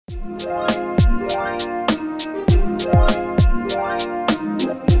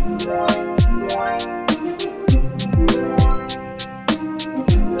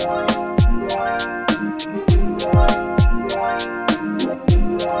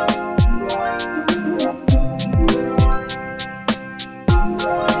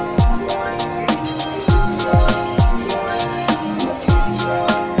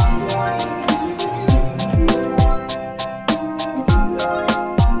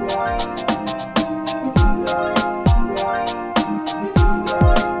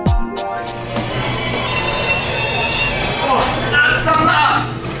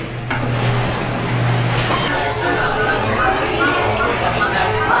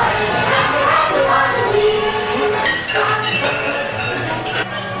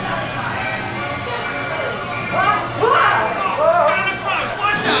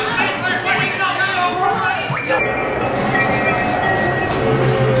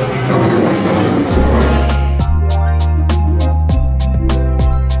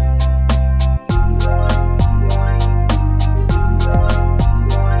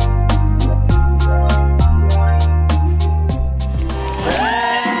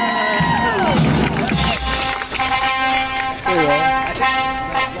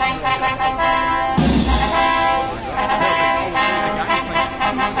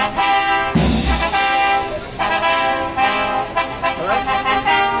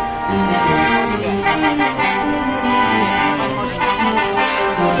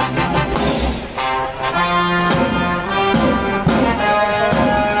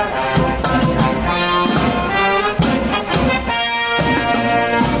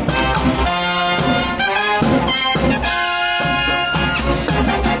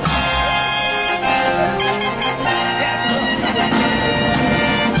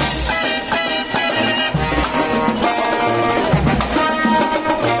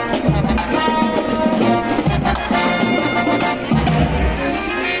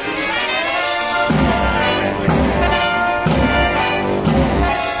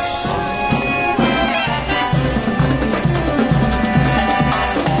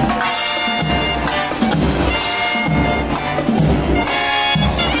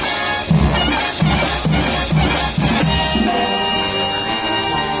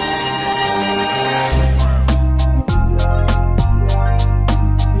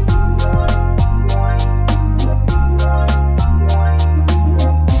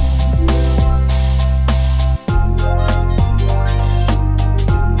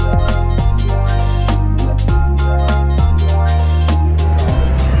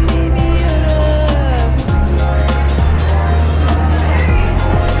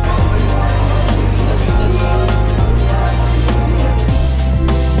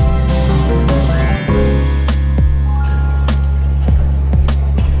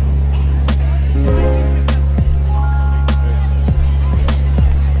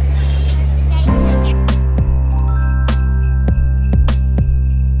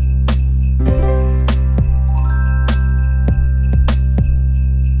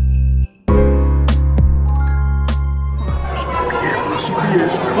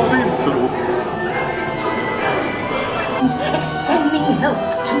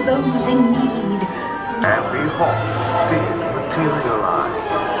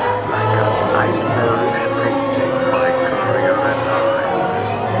I perish painting my career at times.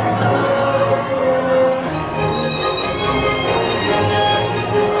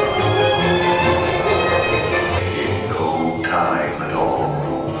 In no time at all.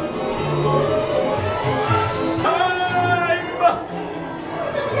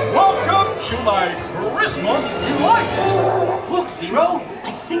 Welcome to my Christmas delight! Look, Zero,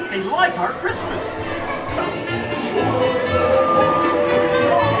 I think they like our Christmas.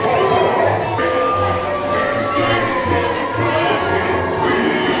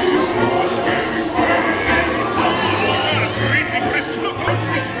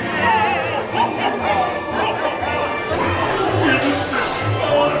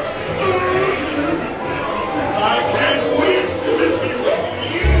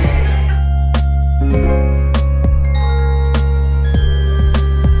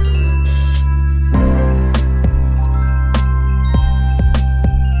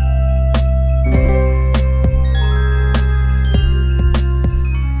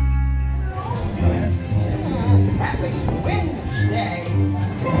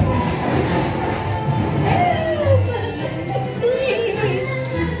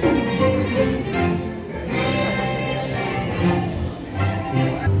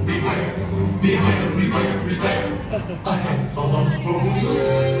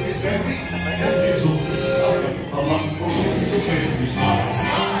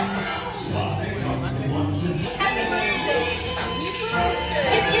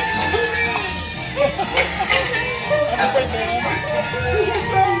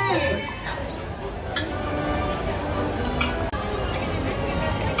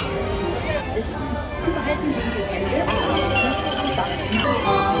 Behalten Sie die Hände auf den Füßen und Backen.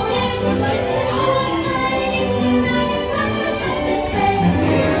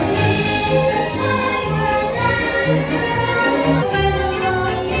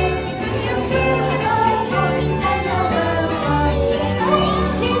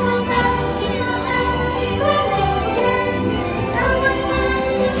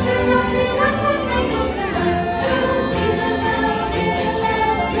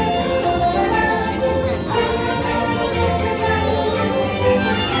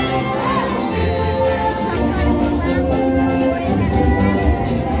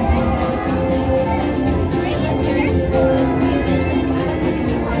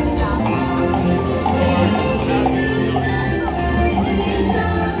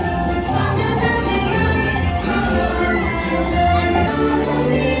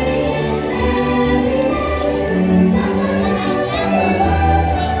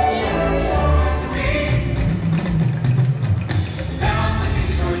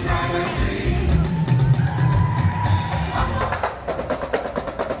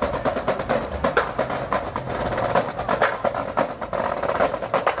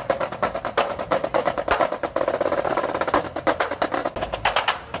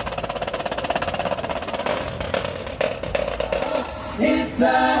 It's the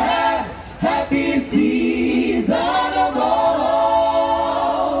happy season of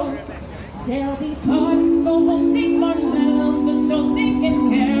all. There'll be parties for hosting, marshmallows for toasting, and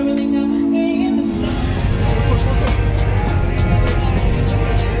caroling out in the snow.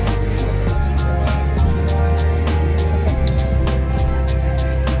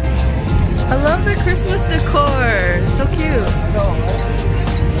 I love the Christmas decor. So cute.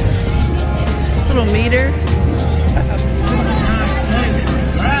 Little meter.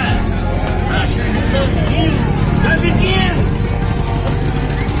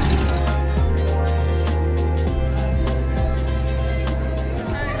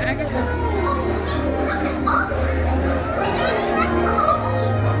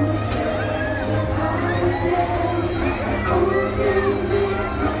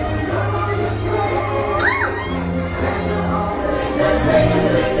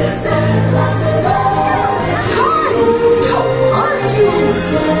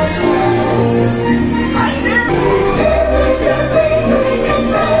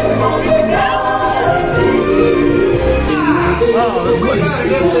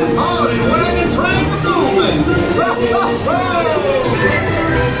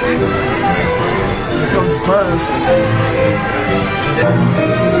 Here comes Buzz.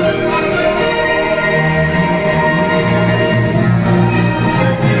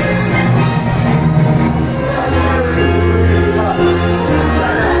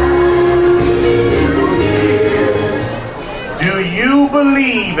 Do you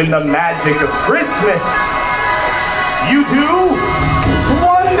believe in the magic of Christmas? You do?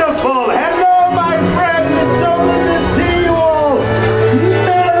 Wonderful! Hello, my friends! It's so good to see you all!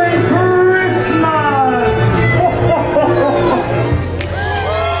 Merry Christmas!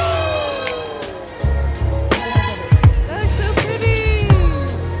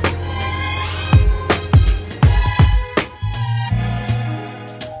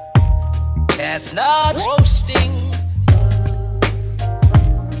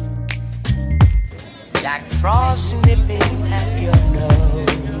 Jack Frost nipping at your nose.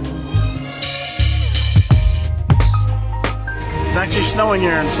 It's actually snowing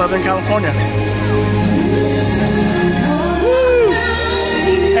here in Southern California. Woo!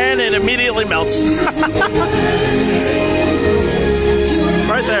 And it immediately melts.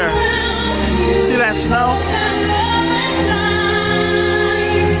 Right there. See that snow?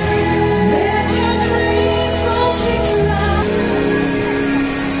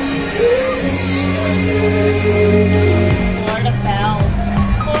 Lord of Bell.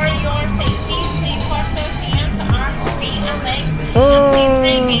 For your safety, please wash those hands, arms, feet, and legs. Please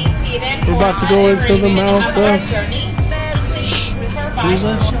remain seated. We're about to go into the mouth of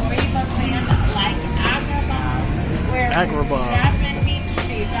Jesus. Agrabah. Jasmine Beach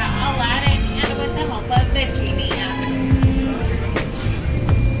Street, Aladdin, and with the help of the genie.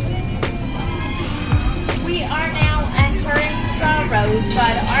 We are now entering the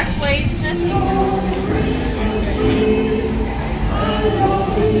Rosebud Archways.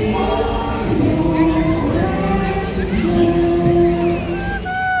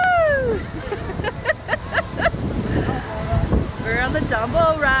 We're on the Dumbo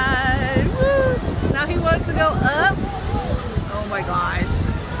ride. Woo! Now he wants to go up. Oh my god.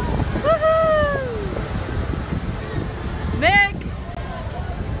 Woohoo! Mick!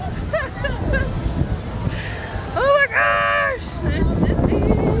 Oh my gosh! There's Disney!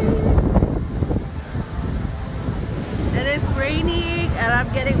 And it's raining and I'm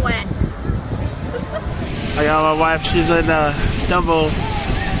getting wet. I got my wife, she's in Dumbo.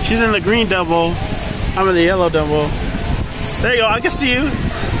 She's in the green Dumbo. I'm in the yellow Dumbo. There you go, I can see you.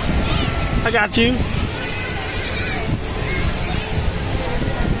 I got you.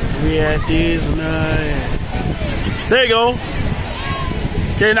 We at Disneyland. There you go.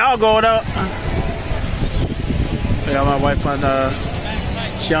 Okay, now going up. I got my wife on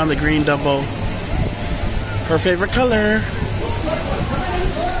she on the green Dumbo. Her favorite color.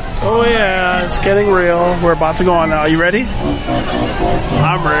 Oh yeah, it's getting real. We're about to go on now. Are you ready?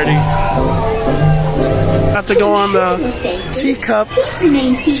 I'm ready. About to go on the teacup.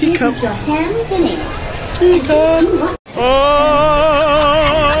 Teacup. Teacup. Oh!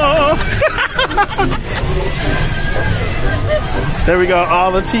 There we go.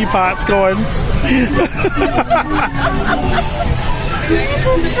 All the teapots going.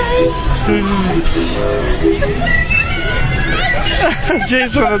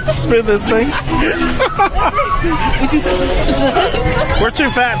 Jay's trying to spin this thing. We're too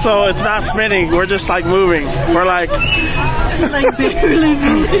fat, so it's not spinning. We're just like moving. We're like barely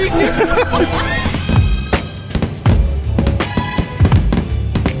moving.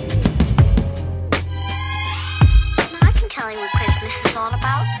 I can tell you what Christmas is all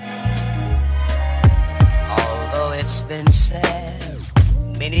about. Although it's been said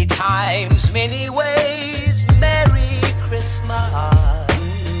many times, many ways, Merry Christmas.